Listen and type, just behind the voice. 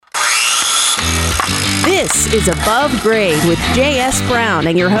This is Above Grade with J.S. Brown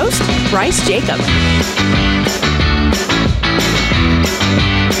and your host, Bryce Jacob.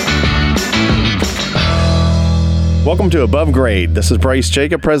 Welcome to Above Grade. This is Bryce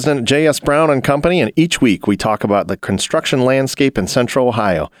Jacob, president of J.S. Brown and Company, and each week we talk about the construction landscape in Central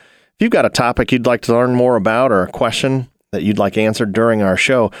Ohio. If you've got a topic you'd like to learn more about or a question that you'd like answered during our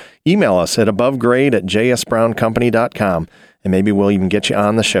show, email us at abovegrade@jsbrowncompany.com, and maybe we'll even get you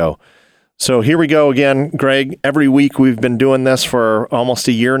on the show. So here we go again, Greg. Every week we've been doing this for almost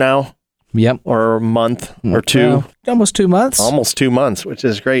a year now. Yep. Or a month or two. Well, almost 2 months. Almost 2 months, which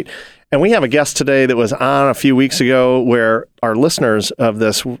is great. And we have a guest today that was on a few weeks ago where our listeners of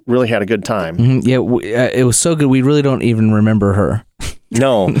this really had a good time. Mm-hmm. Yeah, it was so good we really don't even remember her.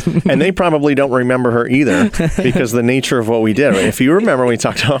 No, and they probably don't remember her either because the nature of what we did. If you remember, we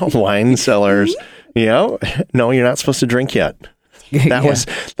talked about wine cellars. No, you're not supposed to drink yet.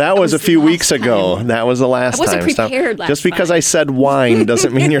 That was a few weeks ago. That was the last time. I wasn't prepared last time. Just because I said wine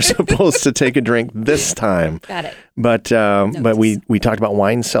doesn't mean you're supposed to take a drink this time. Got it. But we talked about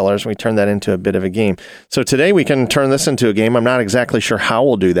wine cellars and we turned that into a bit of a game. So today we can turn this into a game. I'm not exactly sure how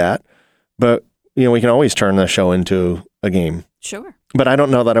we'll do that, but we can always turn the show into a game. Sure. But I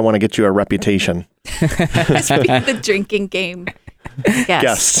don't know that I want to get you a reputation. As the drinking game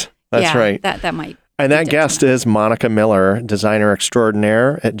guest. That's right. That might. And that guest is Monica Miller, designer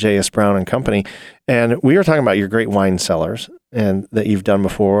extraordinaire at J.S. Brown and Company. And we were talking about your great wine cellars and that you've done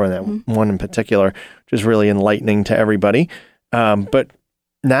before, and that one in particular, which is really enlightening to everybody. But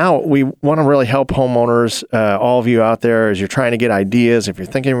now we want to really help homeowners, all of you out there, as you're trying to get ideas. If you're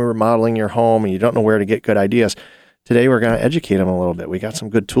thinking of remodeling your home and you don't know where to get good ideas, today we're going to educate them a little bit. We got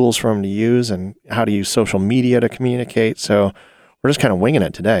some good tools for them to use and how to use social media to communicate. So we're just kind of winging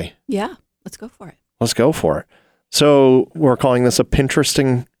it today. Yeah, let's go for it. Let's go for it. So we're calling this a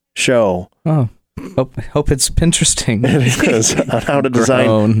Pinteresting show. Oh, hope it's Pinteresting. It is, on how to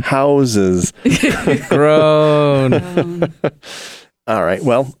design houses. Grown. All right.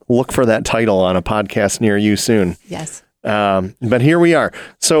 Well, look for that title on a podcast near you soon. Yes. But here we are.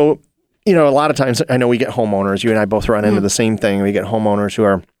 So, a lot of times I know we get homeowners. You and I both run into the same thing. We get homeowners who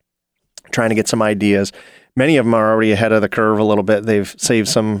are trying to get some ideas. Many of them are already ahead of the curve a little bit. They've saved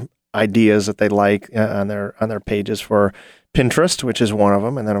some ideas that they like on their pages for Pinterest, which is one of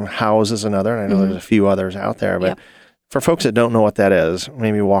them, and then Houzz is another. And I know there's a few others out there, but for folks that don't know what that is,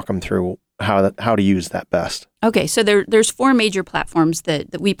 maybe walk them through how to use that best. Okay, so there's 4 major platforms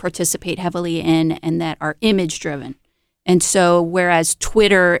that we participate heavily in and that are image driven. And so whereas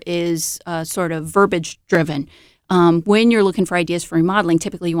Twitter is sort of verbiage driven, when you're looking for ideas for remodeling,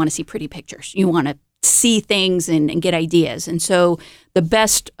 typically you want to see pretty pictures. You want to see things and get ideas. And so the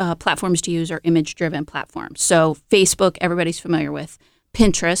best platforms to use are image-driven platforms. So Facebook, everybody's familiar with.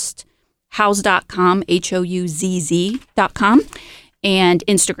 Pinterest, Houzz.com, Houzz.com, and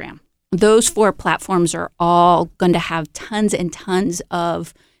Instagram. Those 4 platforms are all going to have tons and tons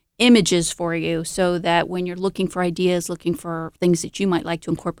of images for you so that when you're looking for ideas, looking for things that you might like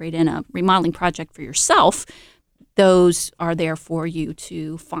to incorporate in a remodeling project for yourself, those are there for you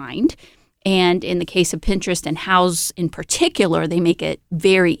to find. And in the case of Pinterest and Houzz in particular, they make it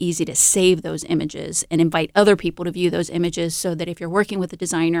very easy to save those images and invite other people to view those images so that if you're working with a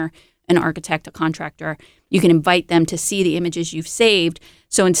designer, an architect, a contractor, you can invite them to see the images you've saved.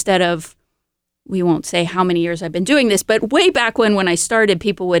 So instead of, we won't say how many years I've been doing this, but way back when I started,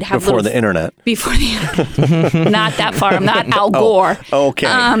 people would have Before the internet. Not that far. I'm not Al Gore. Okay.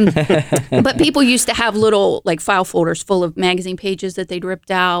 But people used to have little file folders full of magazine pages that they'd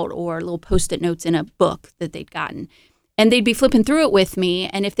ripped out or little Post-it notes in a book that they'd gotten. And they'd be flipping through it with me.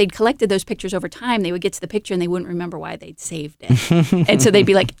 And if they'd collected those pictures over time, they would get to the picture and they wouldn't remember why they'd saved it. And so they'd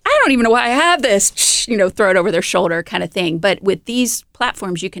be like, I don't even know why I have this, throw it over their shoulder kind of thing. But with these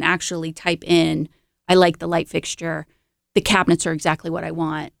platforms, you can actually type in, I like the light fixture. The cabinets are exactly what I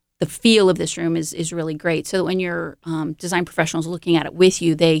want. The feel of this room is really great. So that when your design professionals are looking at it with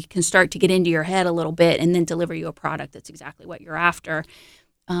you, they can start to get into your head a little bit and then deliver you a product that's exactly what you're after.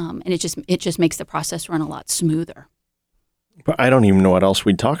 And it just makes the process run a lot smoother. But I don't even know what else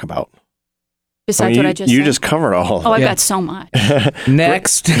we'd talk about. Besides what I just said? You just covered all of it. Oh, I've got so much.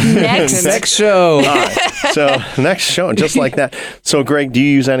 Next All show. right. So next show, just like that. So Greg, do you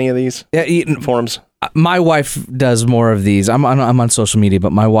use any of these forums? My wife does more of these. I'm on social media,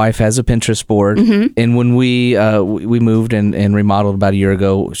 but my wife has a Pinterest board. Mm-hmm. And when we moved and remodeled about a year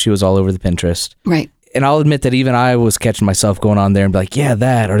ago, she was all over the Pinterest. Right. And I'll admit that even I was catching myself going on there and be like, yeah,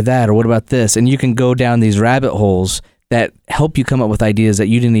 that, or what about this? And you can go down these rabbit holes that help you come up with ideas that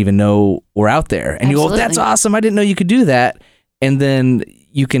you didn't even know were out there. And Absolutely. you go, that's awesome. I didn't know you could do that. And then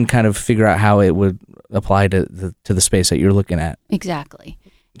you can kind of figure out how it would apply to the space that you're looking at. Exactly.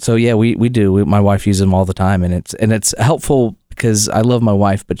 So yeah, we do. My wife uses them all the time, and it's helpful because I love my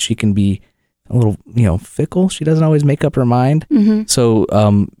wife, but she can be a little, fickle. She doesn't always make up her mind. Mm-hmm. So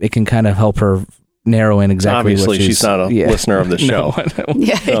it can kind of help her narrow in exactly Obviously, what she's not a listener of the show.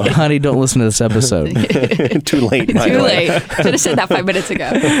 Yeah. Honey, don't listen to this episode. Too late, by Too the way. late. Should have said that 5 minutes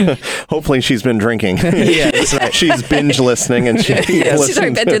ago. Hopefully she's been drinking. Yeah, that's right. She's binge listening and she's She's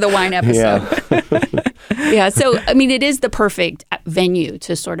already been through the wine episode. Yeah. So, I mean, it is the perfect venue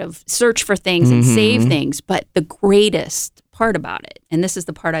to sort of search for things and save things. But the greatest part about it, and this is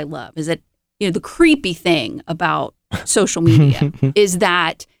the part I love, is that, the creepy thing about social media is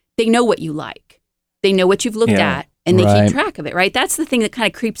that they know what you like. They know what you've looked at, and they keep track of it, right? That's the thing that kind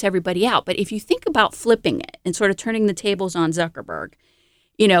of creeps everybody out. But if you think about flipping it and sort of turning the tables on Zuckerberg,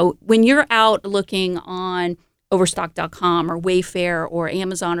 when you're out looking on Overstock.com or Wayfair or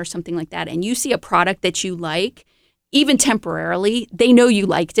Amazon or something like that, and you see a product that you like, even temporarily, they know you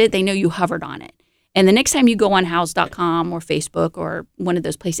liked it. They know you hovered on it. And the next time you go on Houzz.com or Facebook or one of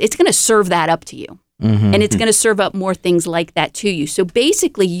those places, it's going to serve that up to you. Mm-hmm. And it's going to serve up more things like that to you. So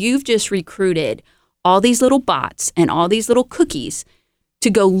basically, you've just recruited all these little bots and all these little cookies to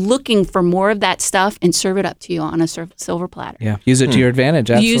go looking for more of that stuff and serve it up to you on a silver platter. Yeah, use it to your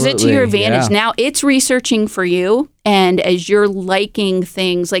advantage. Absolutely. Use it to your advantage. Yeah. Now it's researching for you, and as you're liking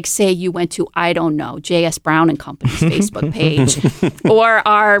things, like say you went to, I don't know, J.S. Brown and Company's Facebook page or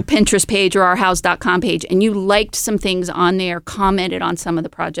our Pinterest page or our Houzz.com page, and you liked some things on there, commented on some of the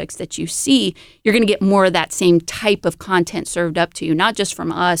projects that you see, you're going to get more of that same type of content served up to you, not just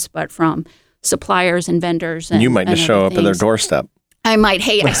from us, but from suppliers and vendors. And you might just show up at their doorstep. I might.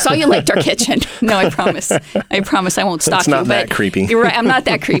 Hey, I saw you liked our kitchen. No, I promise. I won't stalk you. It's not that creepy. You're right. I'm not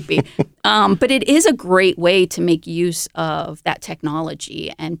that creepy. But it is a great way to make use of that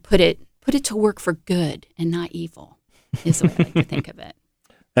technology and put it to work for good and not evil, is the way I like to think of it.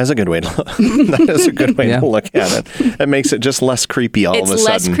 That's a good way to that is a good way to look at it. It makes it just less creepy all of a sudden. It's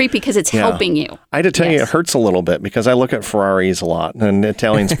less creepy because it's helping you. I had to tell you, it hurts a little bit because I look at Ferraris a lot and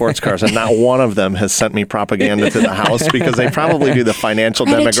Italian sports cars, and not one of them has sent me propaganda to the house because they probably do the financial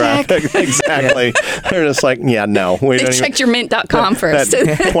demographic. Exactly. They're just like, no. They checked your mint.com first.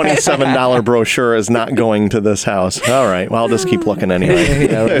 That $27 brochure is not going to this house. All right. Well, I'll just keep looking anyway.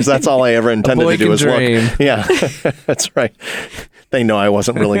 That's all I ever intended to do is look. Yeah, that's right. They know I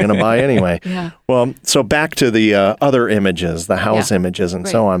wasn't really going to buy anyway. Yeah. Well, so back to the other images, the house images and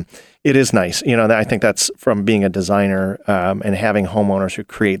so on. It is nice. I think that's from being a designer and having homeowners who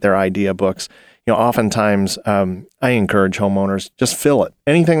create their idea books. Oftentimes I encourage homeowners, just fill it.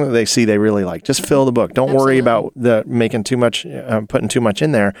 Anything that they see they really like, just fill the book. Don't worry about making too much, putting too much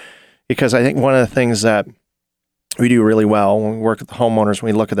in there, because I think one of the things that we do really well when we work with the homeowners,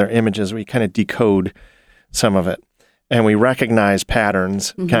 when we look at their images, we kind of decode some of it. And we recognize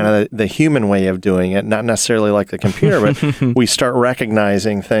patterns, kind of the human way of doing it, not necessarily like the computer, but we start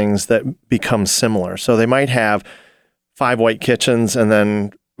recognizing things that become similar. So they might have 5 white kitchens and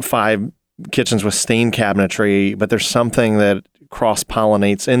then 5 kitchens with stained cabinetry, but there's something that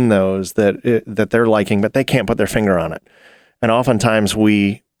cross-pollinates in those that they're liking, but they can't put their finger on it. And oftentimes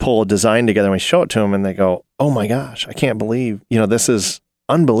we pull a design together and we show it to them and they go, oh my gosh, I can't believe, this is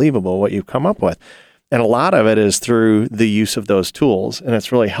unbelievable what you've come up with. And a lot of it is through the use of those tools. And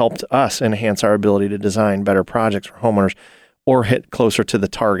it's really helped us enhance our ability to design better projects for homeowners or hit closer to the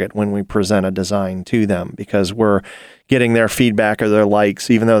target when we present a design to them, because we're getting their feedback or their likes,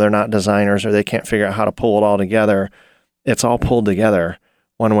 even though they're not designers or they can't figure out how to pull it all together. It's all pulled together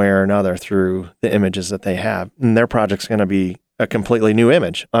one way or another through the images that they have. And their project's going to be a completely new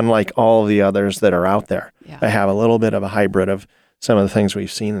image, unlike all of the others that are out there. Yeah. They have a little bit of a hybrid of some of the things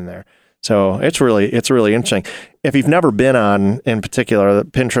we've seen in there. So it's really interesting. If you've never been on, in particular,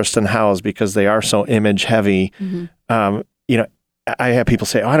 Pinterest and Houzz, because they are so image heavy, I have people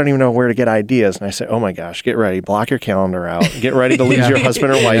say, I don't even know where to get ideas. And I say, oh my gosh, get ready, block your calendar out, get ready to lose your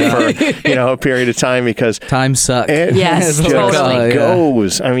husband or wife for, a period of time, because time sucks. It just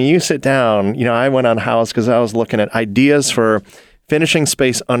goes. I mean, you sit down, I went on Houzz because I was looking at ideas for finishing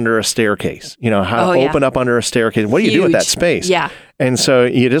space under a staircase, how to open up under a staircase. What do you do with that space? Yeah. And so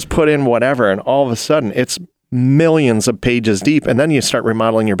you just put in whatever, and all of a sudden it's millions of pages deep. And then you start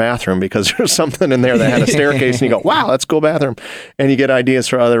remodeling your bathroom because there's something in there that had a staircase and you go, wow, that's a cool bathroom. And you get ideas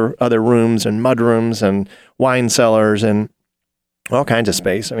for other rooms and mud rooms and wine cellars and all kinds of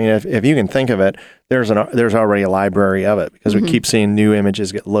space. I mean, if you can think of it, there's already a library of it, because we keep seeing new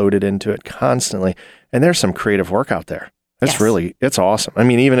images get loaded into it constantly. And there's some creative work out there. It's awesome. I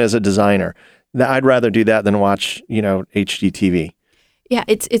mean, even as a designer, I'd rather do that than watch, HGTV. Yeah,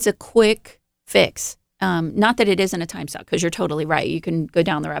 it's a quick fix not that it isn't a time suck, because you're totally right. You can go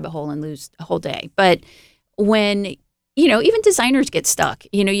down the rabbit hole and lose a whole day. But when, even designers get stuck,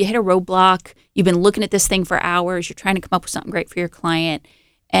 you hit a roadblock, you've been looking at this thing for hours, you're trying to come up with something great for your client,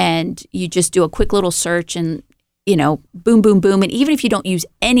 and you just do a quick little search and, boom, boom, boom. And even if you don't use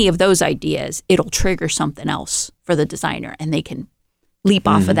any of those ideas, it'll trigger something else for the designer, and they can leap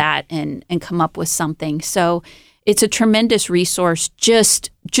off of that and come up with something. So it's a tremendous resource just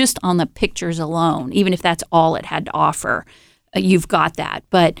on the pictures alone. Even if that's all it had to offer, you've got that.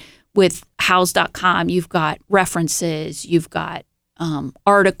 But with Houzz.com, you've got references, you've got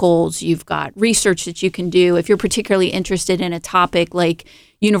articles, you've got research that you can do. If you're particularly interested in a topic like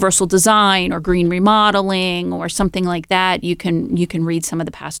universal design or green remodeling or something like that, you can read some of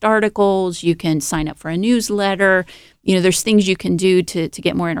the past articles. You can sign up for a newsletter. There's things you can do to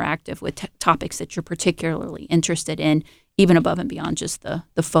get more interactive with topics that you're particularly interested in, even above and beyond just the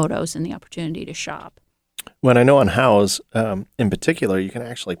photos and the opportunity to shop. When I know on Houzz, in particular, you can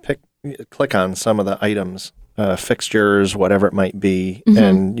actually click on some of the items, fixtures, whatever it might be,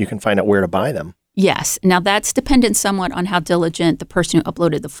 and you can find out where to buy them. Yes. Now, that's dependent somewhat on how diligent the person who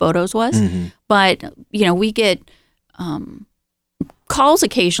uploaded the photos was. But, we get calls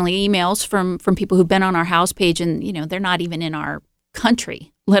occasionally, emails from people who've been on our Houzz page, and, they're not even in our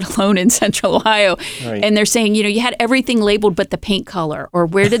country, let alone in Central Ohio. Right. And they're saying, you had everything labeled but the paint color, or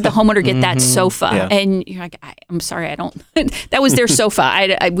where did the homeowner get that sofa? Yeah. And you're like, I'm sorry, I don't, that was their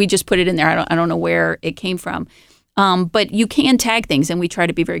sofa. we just put it in there. I don't know where it came from. But you can tag things, and we try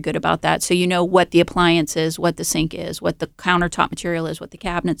to be very good about that. So you know what the appliance is, what the sink is, what the countertop material is, what the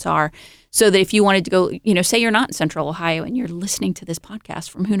cabinets are, so that if you wanted to go, say you're not in Central Ohio and you're listening to this podcast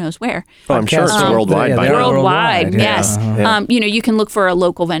from who knows where. Oh, I'm sure it's worldwide. By now. Worldwide, yes. Yeah. You can look for a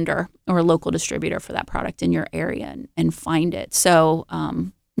local vendor or a local distributor for that product in your area and find it. So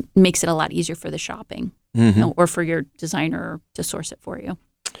makes it a lot easier for the shopping or for your designer to source it for you.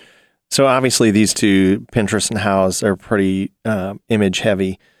 So obviously these two, Pinterest and Houzz, are pretty image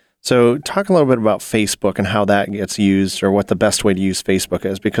heavy. So talk a little bit about Facebook and how that gets used, or what the best way to use Facebook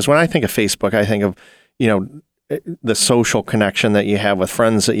is. Because when I think of Facebook, I think of, the social connection that you have with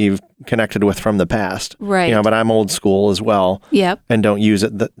friends that you've connected with from the past. Right. But I'm old school as well. Yep. And don't use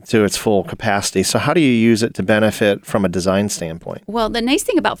it to its full capacity. So how do you use it to benefit from a design standpoint? Well, the nice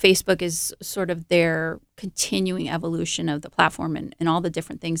thing about Facebook is sort of their continuing evolution of the platform and all the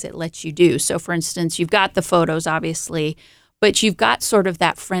different things it lets you do. So for instance, you've got the photos, obviously, but you've got sort of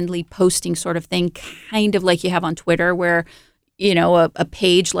that friendly posting sort of thing, kind of like you have on Twitter, where, a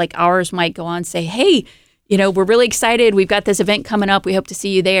page like ours might go on and say, hey, we're really excited. We've got this event coming up. We hope to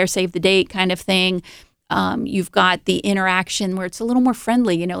see you there. Save the date kind of thing. You've got the interaction where it's a little more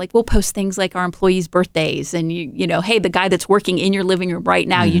friendly. Like we'll post things like our employees' birthdays, and hey, the guy that's working in your living room right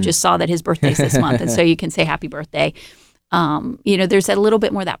now, you just saw that his birthday's this month, and so you can say happy birthday. There's a little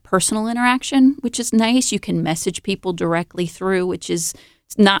bit more of that personal interaction, which is nice. You can message people directly through, which is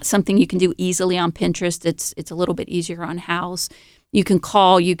not something you can do easily on Pinterest. It's a little bit easier on Houzz. You can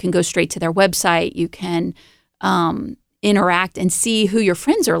call, you can go straight to their website, you can interact and see who your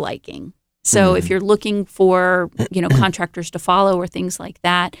friends are liking. So if you're looking for, contractors to follow or things like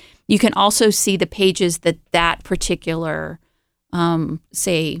that, you can also see the pages that particular,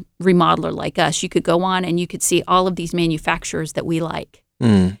 say, remodeler like us, you could go on and you could see all of these manufacturers that we like.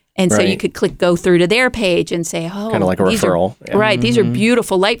 And so you could go through to their page and say, oh, kind of like a referral. Right. These are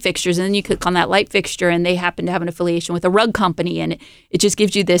beautiful light fixtures. And then you click on that light fixture and they happen to have an affiliation with a rug company. And it just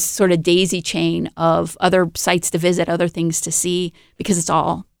gives you this sort of daisy chain of other sites to visit, other things to see, because it's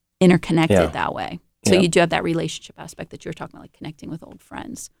all interconnected that way. So you do have that relationship aspect that you were talking about, like connecting with old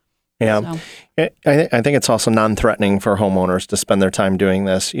friends. Yeah. So. I think it's also non-threatening for homeowners to spend their time doing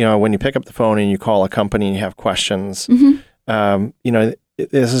this. When you pick up the phone and you call a company and you have questions,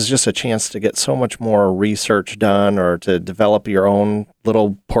 this is just a chance to get so much more research done, or to develop your own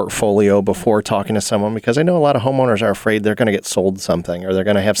little portfolio before talking to someone, because I know a lot of homeowners are afraid they're going to get sold something, or they're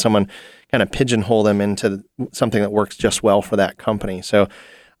going to have someone kind of pigeonhole them into something that works just well for that company. So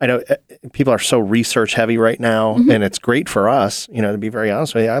I know people are so research heavy right now, and it's great for us, to be very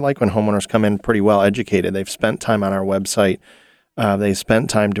honest with you. I like when homeowners come in pretty well educated. They've spent time on our website. They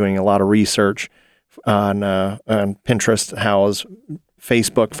spent time doing a lot of research on Pinterest, Houzz,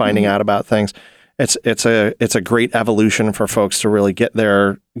 Facebook, finding out about things. It's a great evolution for folks to really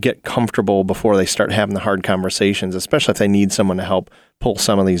get comfortable before they start having the hard conversations, especially if they need someone to help pull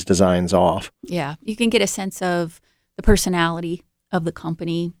some of these designs off. Yeah, you can get a sense of the personality of the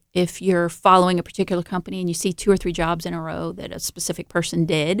company. If you're following a particular company and you see 2 or 3 jobs in a row that a specific person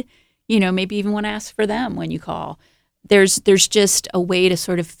did, maybe even want to ask for them when you call. there's just a way to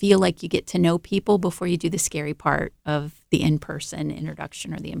sort of feel like you get to know people before you do the scary part of the in-person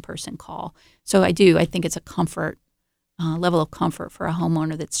introduction or the in-person call. So I think it's a comfort, level of comfort for a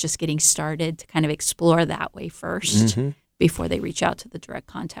homeowner that's just getting started to kind of explore that way first before they reach out to the direct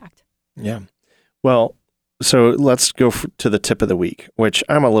contact. Yeah. Well, so let's go to the tip of the week, which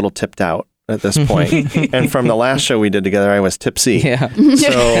I'm a little tipped out at this point. And from the last show we did together, I was tipsy. Yeah.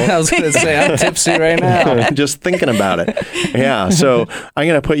 So I was going to say, I'm tipsy right now. just thinking about it. Yeah. So I'm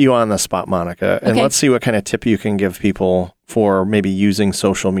going to put you on the spot, Monica, and let's see what kind of tip you can give people for maybe using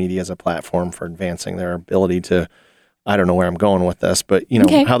social media as a platform for advancing their ability to, I don't know where I'm going with this, but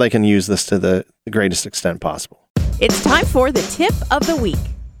how they can use this to the greatest extent possible. It's time for the tip of the week.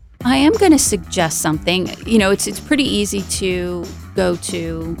 I am going to suggest something. It's pretty easy to go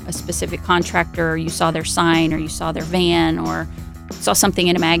to a specific contractor. You saw their sign or you saw their van or saw something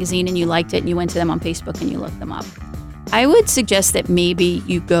in a magazine and you liked it and you went to them on Facebook and you looked them up. I would suggest that maybe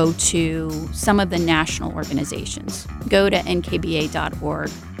you go to some of the national organizations. Go to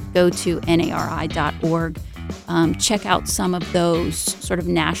nkba.org, go to nari.org. Check out some of those sort of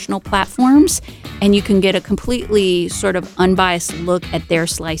national platforms, and you can get a completely sort of unbiased look at their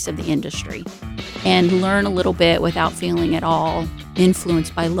slice of the industry and learn a little bit without feeling at all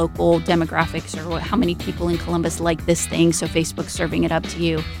influenced by local demographics or how many people in Columbus like this thing, so Facebook's serving it up to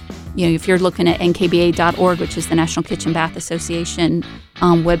you. If you're looking at nkba.org, which is the National Kitchen Bath Association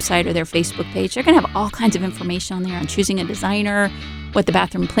website or their Facebook page, they're going to have all kinds of information on there on choosing a designer, what the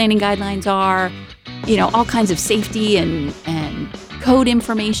bathroom planning guidelines are, all kinds of safety and code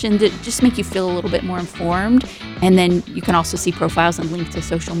information that just make you feel a little bit more informed. And then you can also see profiles and link to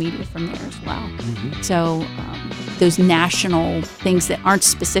social media from there as well. So those national things that aren't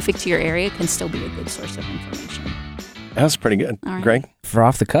specific to your area can still be a good source of information. That was pretty good. All right. Greg? For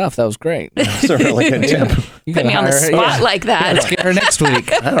off the cuff, that was great. That's a really good tip. You Put me on the spot like that. Let's get her next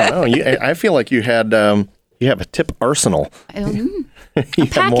week. I don't know. I feel like you had you have a tip arsenal. I'm You're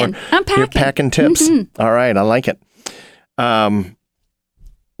packing. You're packing tips. All right. I like it.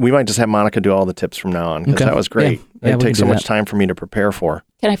 We might just have Monica do all the tips from now on because that was great. Yeah, it takes so much time for me to prepare for.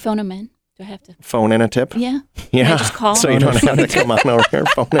 Can I phone them in? Do I have to? Phone in a tip? Yeah. Yeah. Can I just call? So you don't have to come on over here and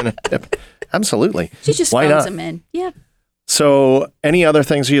phone in a tip. Absolutely. She just Why phones not? them in. Yeah. So any other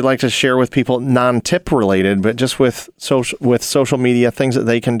things you'd like to share with people, non-tip related, but just with social media, things that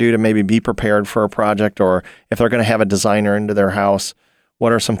they can do to maybe be prepared for a project, or if they're going to have a designer into their house,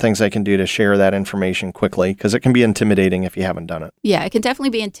 what are some things they can do to share that information quickly? Because it can be intimidating if you haven't done it. Yeah, it can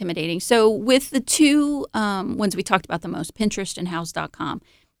definitely be intimidating. So with the two ones we talked about the most, Pinterest and Houzz.com,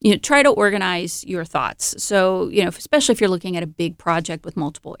 try to organize your thoughts. So, especially if you're looking at a big project with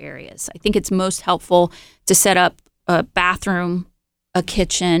multiple areas, I think it's most helpful to set up a bathroom, a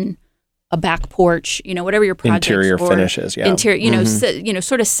kitchen, a back porch, whatever your project Interior finishes, yeah. Interior,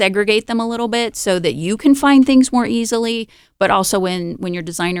 sort of segregate them a little bit so that you can find things more easily, but also when your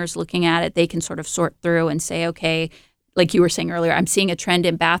designer's looking at it, they can sort of sort through and say, okay, like you were saying earlier, I'm seeing a trend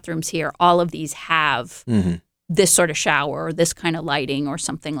in bathrooms here. All of these have this sort of shower or this kind of lighting or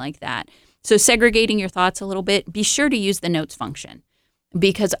something like that. So segregating your thoughts a little bit, be sure to use the notes function,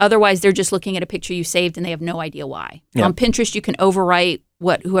 because otherwise they're just looking at a picture you saved and they have no idea why. Yeah. On Pinterest, you can overwrite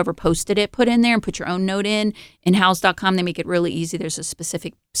what whoever posted it put in there and put your own note in. In Houzz.com, they make it really easy. There's a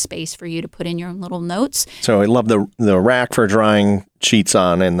specific space for you to put in your own little notes. So I love the rack for drying sheets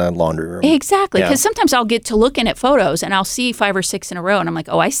on in the laundry room. Exactly, because sometimes I'll get to looking at photos and I'll see 5 or 6 in a row and I'm like,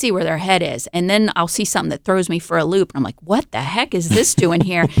 oh, I see where their head is. And then I'll see something that throws me for a loop. And I'm like, what the heck is this doing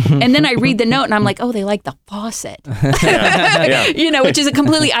here? And then I read the note and I'm like, oh, they like the faucet, which is a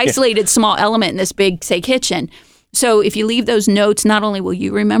completely isolated small element in this big, say, kitchen. So if you leave those notes, not only will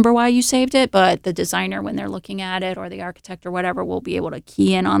you remember why you saved it, but the designer, when they're looking at it, or the architect or whatever, will be able to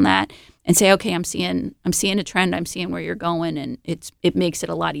key in on that and say, okay, I'm seeing a trend, I'm seeing where you're going, and it makes it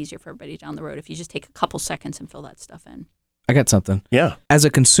a lot easier for everybody down the road if you just take a couple seconds and fill that stuff in. I got something. Yeah. As a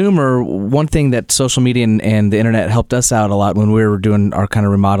consumer, one thing that social media and the internet helped us out a lot when we were doing our kind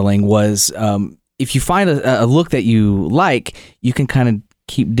of remodeling was if you find a look that you like, you can kind of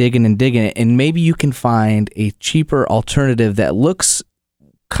keep digging and digging it, and maybe you can find a cheaper alternative that looks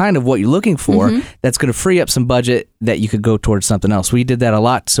kind of what you're looking for, that's going to free up some budget that you could go towards something else. We did that a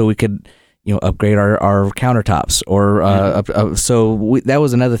lot so we could upgrade our countertops or that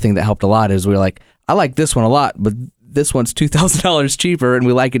was another thing that helped a lot. Is we were like, I like this one a lot, but this one's $2,000 cheaper and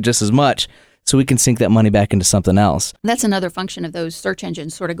we like it just as much, so we can sink that money back into something else. That's another function of those search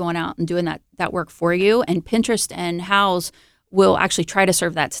engines sort of going out and doing that work for you. And Pinterest and Houzz will actually try to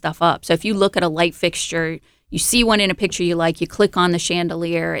serve that stuff up. So if you look at a light fixture, you see one in a picture you like, you click on the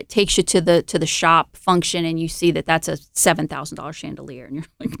chandelier, it takes you to the shop function, and you see that that's a $7,000 chandelier, and you're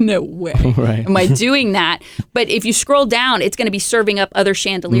like, no way, Right. am I doing that? But if you scroll down, it's going to be serving up other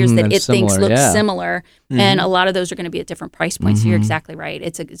chandeliers that it thinks look similar, and a lot of those are going to be at different price points. So you're exactly right.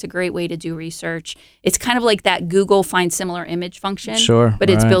 It's a great way to do research. It's kind of like that Google find similar image function, Sure, but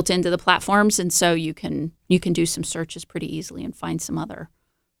it's right. built into the platforms, and so you can do some searches pretty easily and find some other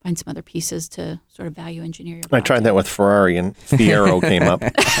pieces to sort of value engineer your I tried that with Ferrari, and Fiero came up.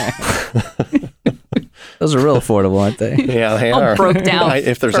 Those are real affordable, aren't they? Yeah, they All are. broke down.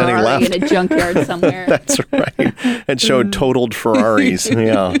 If there's Ferrari any left. in a junkyard somewhere. That's right. It showed totaled Ferraris, in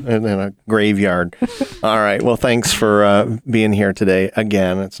a graveyard. All right. Well, thanks for being here today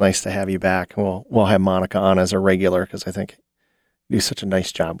again. It's nice to have you back. We'll have Monica on as a regular because I think you do such a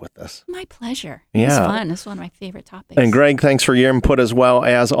nice job with this. My pleasure. It was fun. This is one of my favorite topics. And Greg, thanks for your input as well.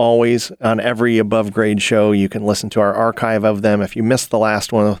 As always, on every Above Grade show, you can listen to our archive of them. If you missed the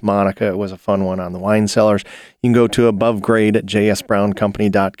last one with Monica, it was a fun one on the wine cellars. You can go to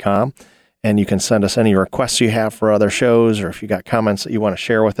abovegrade@jsbrowncompany.com, and you can send us any requests you have for other shows, or if you got comments that you want to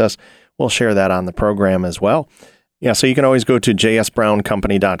share with us, we'll share that on the program as well. Yeah, so you can always go to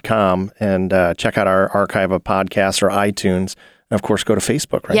jsbrowncompany.com and check out our archive of podcasts or iTunes. And of course, go to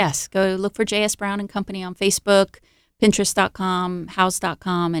Facebook, right? Yes, go look for JS Brown and Company on Facebook, Pinterest.com,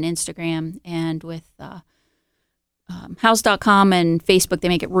 House.com, and Instagram. And with House.com and Facebook, they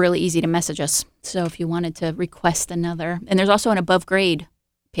make it really easy to message us. So if you wanted to request another, and there's also an Above Grade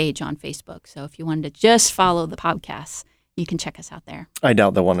page on Facebook. So if you wanted to just follow the podcasts, you can check us out there. I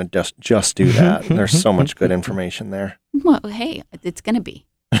doubt they'll want to just do that. There's so much good information there. Well, hey, it's going to be,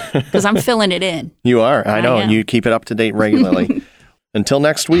 because I'm filling it in. You are. I know. am. You keep it up to date regularly. Until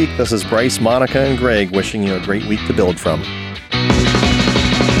next week, this is Bryce, Monica, and Greg wishing you a great week to build from.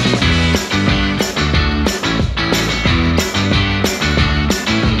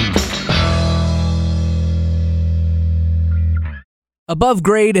 Above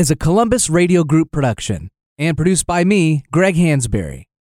Grade is a Columbus Radio Group production and produced by me, Greg Hansberry.